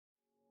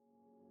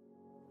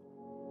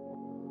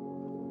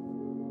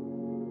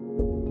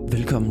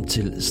Velkommen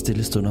til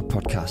Stille Stunder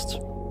podcast.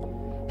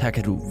 Her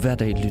kan du hver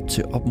dag lytte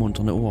til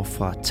opmuntrende ord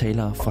fra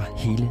talere fra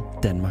hele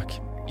Danmark.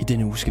 I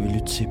denne uge skal vi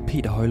lytte til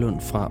Peter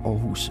Højlund fra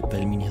Aarhus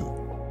Valgmenighed.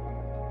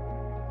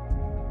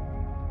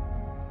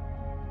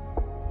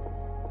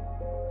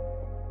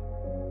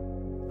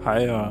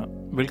 Hej og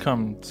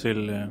velkommen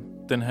til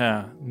den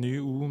her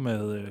nye uge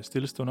med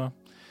Stille Stunder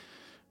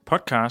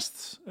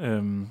podcast.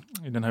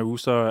 I den her uge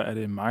så er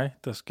det mig,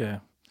 der skal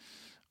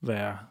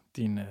være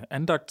din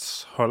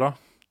andagtsholder.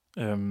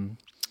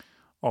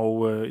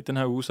 I den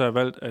her uge så har jeg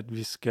valgt, at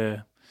vi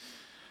skal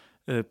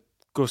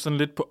gå sådan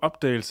lidt på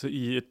opdagelse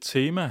i et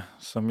tema,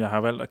 som jeg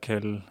har valgt at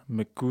kalde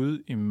med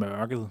Gud i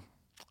mørket.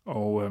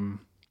 Og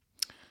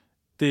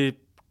det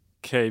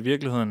kan i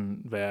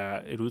virkeligheden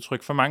være et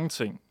udtryk for mange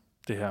ting,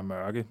 det her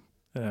mørke.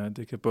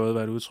 Det kan både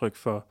være et udtryk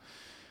for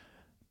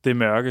det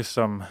mørke,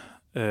 som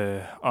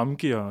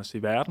omgiver os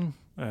i verden,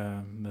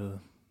 med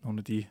nogle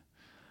af de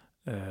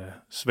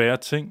svære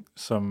ting,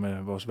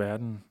 som vores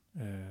verden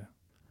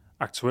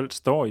aktuelt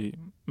står i.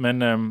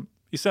 Men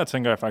især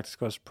tænker jeg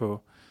faktisk også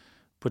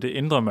på det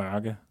indre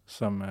mørke,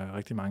 som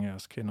rigtig mange af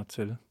os kender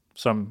til,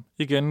 som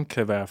igen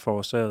kan være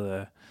forårsaget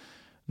af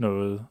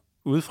noget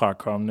udefra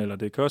kommende, eller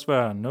det kan også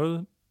være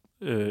noget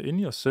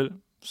inde i os selv,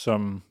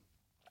 som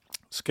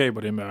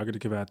skaber det mørke.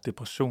 Det kan være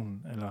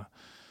depression, eller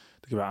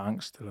det kan være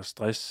angst, eller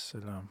stress,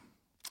 eller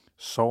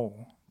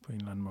sorg på en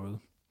eller anden måde.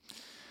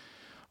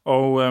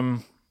 Og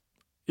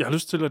jeg har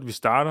lyst til, at vi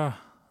starter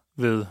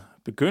ved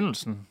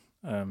begyndelsen.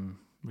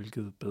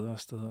 Hvilket bedre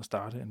sted at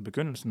starte end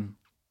begyndelsen.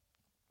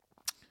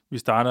 Vi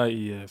starter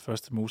i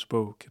 1.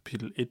 Mosebog,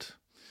 kapitel 1,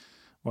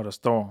 hvor der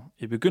står: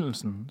 I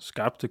begyndelsen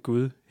skabte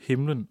Gud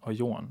himlen og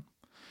jorden.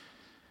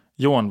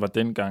 Jorden var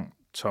dengang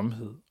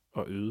tomhed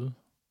og øde.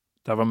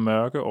 Der var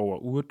mørke over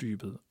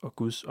urdybet, og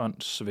Guds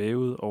ånd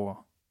svævede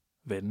over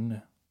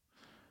vandene.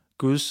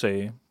 Gud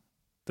sagde,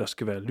 der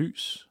skal være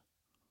lys,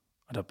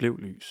 og der blev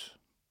lys.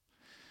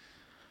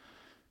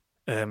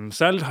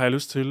 Særligt har jeg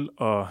lyst til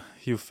at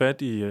hive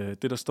fat i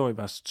det, der står i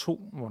vers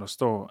 2, hvor der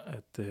står,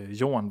 at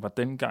jorden var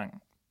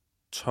dengang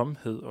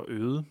tomhed og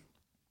øde.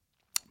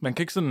 Man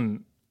kan ikke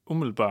sådan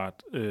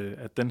umiddelbart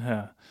at den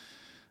her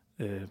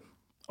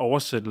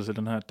oversættelse,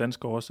 den her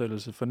danske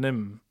oversættelse,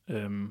 fornemme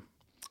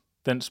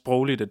den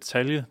sproglige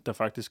detalje, der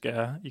faktisk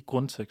er i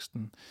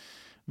grundteksten,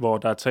 hvor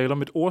der er tale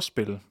om et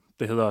ordspil.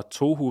 Det hedder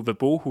tohu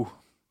vebohu,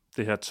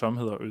 det her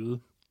tomhed og øde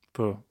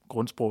på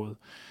grundsproget.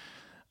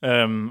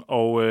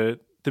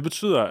 Det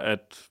betyder,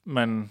 at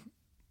man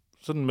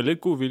sådan med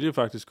lidt god vilje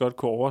faktisk godt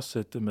kunne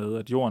oversætte det med,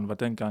 at jorden var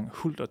dengang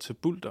hulter til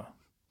bulter.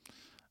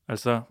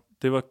 Altså,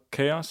 det var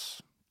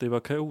kaos, det var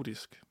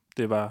kaotisk,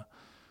 det var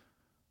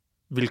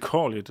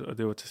vilkårligt, og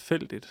det var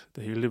tilfældigt.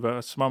 Det hele det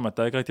var som om, at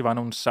der ikke rigtig var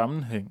nogen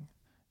sammenhæng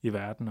i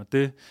verden. Og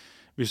det,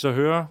 vi så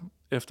hører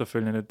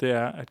efterfølgende, det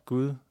er, at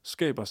Gud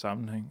skaber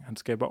sammenhæng. Han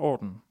skaber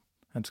orden,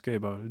 han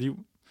skaber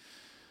liv,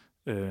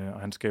 og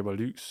han skaber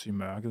lys i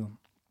mørket.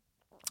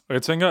 Og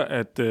jeg tænker,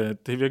 at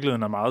det i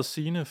virkeligheden er meget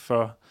sigende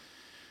for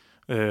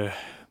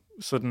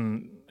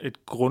sådan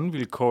et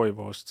grundvilkår i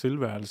vores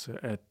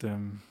tilværelse, at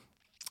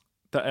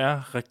der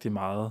er rigtig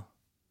meget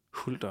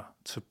hulter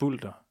til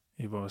bulter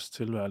i vores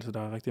tilværelse.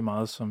 Der er rigtig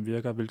meget, som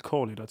virker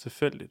vilkårligt og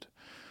tilfældigt.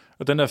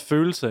 Og den der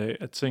følelse af,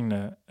 at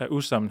tingene er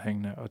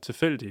usammenhængende og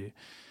tilfældige,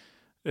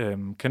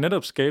 kan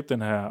netop skabe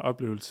den her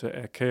oplevelse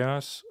af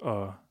kaos,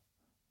 og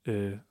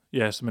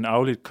som en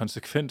afledt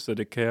konsekvens af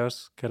det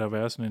kaos, kan der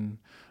være sådan en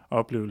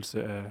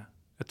oplevelse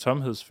af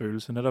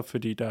tomhedsfølelse, netop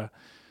fordi der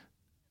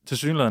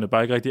tilsyneladende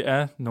bare ikke rigtig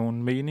er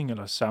nogen mening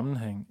eller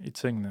sammenhæng i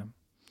tingene.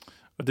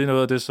 Og det er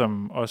noget af det,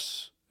 som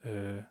også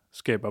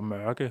skaber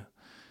mørke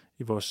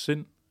i vores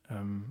sind,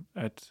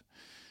 at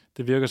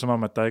det virker som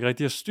om, at der ikke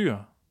rigtig er styr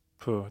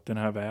på den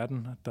her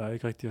verden, at der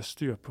ikke rigtig er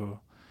styr på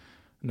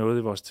noget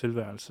i vores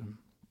tilværelse.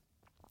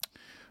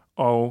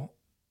 Og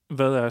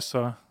hvad er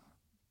så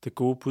det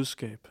gode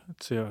budskab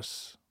til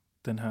os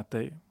den her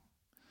dag?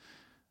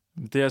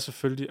 Det er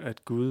selvfølgelig,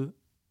 at Gud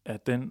er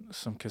den,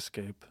 som kan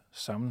skabe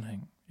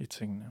sammenhæng i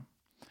tingene.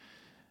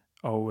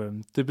 Og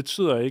det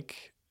betyder ikke,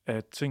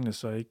 at tingene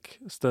så ikke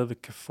stadigvæk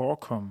kan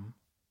forekomme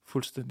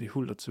fuldstændig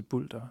hulter til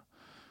bulter,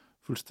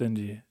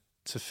 fuldstændig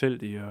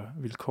tilfældige og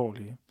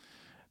vilkårlige.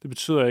 Det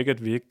betyder ikke,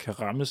 at vi ikke kan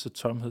rammes af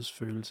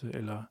tomhedsfølelse,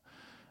 eller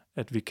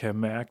at vi kan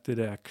mærke det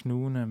der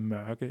knugende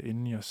mørke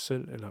inde i os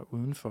selv eller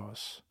uden for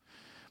os.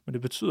 Men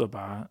det betyder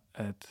bare,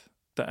 at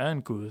der er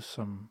en Gud,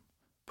 som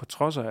på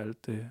trods af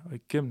alt det, og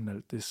igennem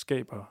alt det,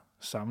 skaber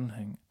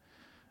sammenhæng,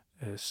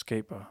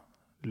 skaber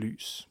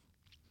lys.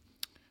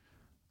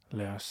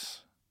 Lad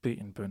os bede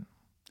en bøn.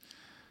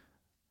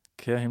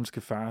 Kære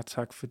himmelske Far,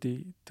 tak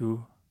fordi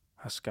du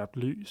har skabt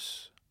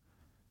lys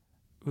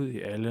ud i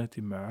alle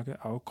de mørke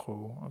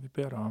afkroge, og vi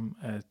beder dig om,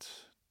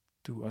 at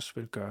du også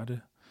vil gøre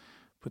det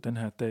på den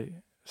her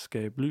dag.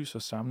 Skabe lys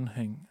og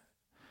sammenhæng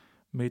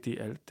midt i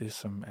alt det,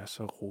 som er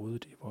så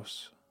rodet i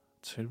vores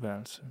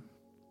tilværelse.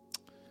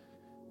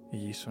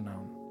 I Jesu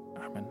navn.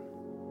 Amen.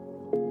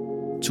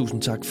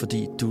 Tusind tak,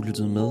 fordi du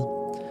lyttede med.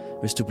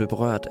 Hvis du blev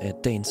berørt af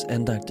dagens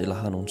andagt eller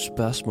har nogle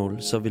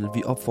spørgsmål, så vil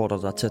vi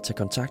opfordre dig til at tage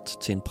kontakt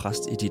til en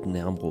præst i dit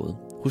nærområde.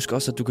 Husk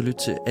også, at du kan lytte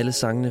til alle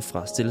sangene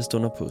fra Stille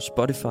Stunder på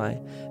Spotify,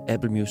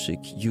 Apple Music,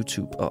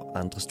 YouTube og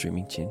andre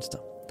streamingtjenester.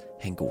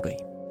 Ha' en god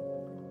dag.